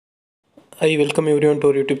I welcome everyone to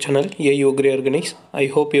our YouTube channel, AU Agri Organics. I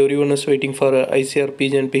hope everyone is waiting for ICAR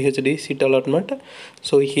PG and PhD seat allotment.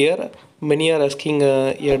 So here, many are asking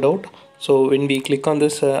a doubt. So when we click on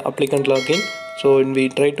this applicant login, so when we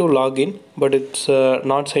try to log in, but it's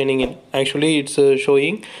not signing in. Actually, it's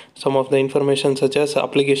showing some of the information such as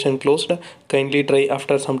application closed. Kindly try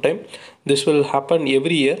after some time. This will happen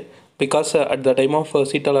every year because at the time of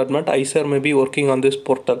seat allotment, ICAR may be working on this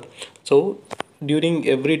portal. So during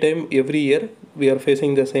every year we are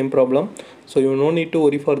facing the same problem, so you no need to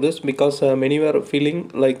worry for this because many were feeling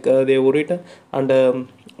like they worried and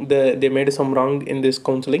they made some wrong in this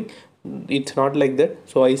counseling. It's not like that.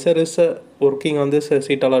 So ICAR is working on this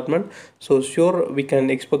seat allotment, so sure we can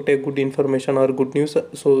expect a good information or good news.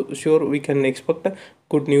 So sure we can expect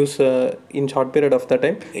good news in short period of the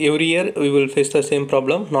time. Every year we will face the same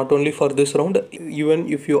problem, not only for this round.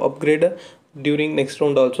 Even if you upgrade during next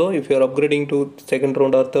round also, if you are upgrading to second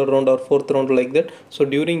round or third round or fourth round like that, so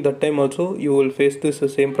during that time also you will face this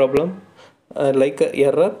same problem, like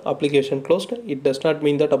error application closed. It does not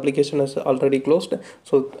mean that application is already closed.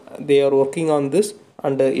 So they are working on this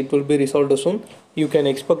and it will be resolved soon. You can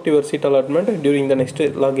expect your seat allotment during the next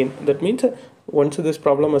login. That means once this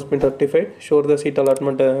problem has been rectified, sure the seat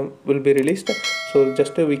allotment will be released. So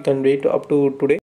just we can wait up to today.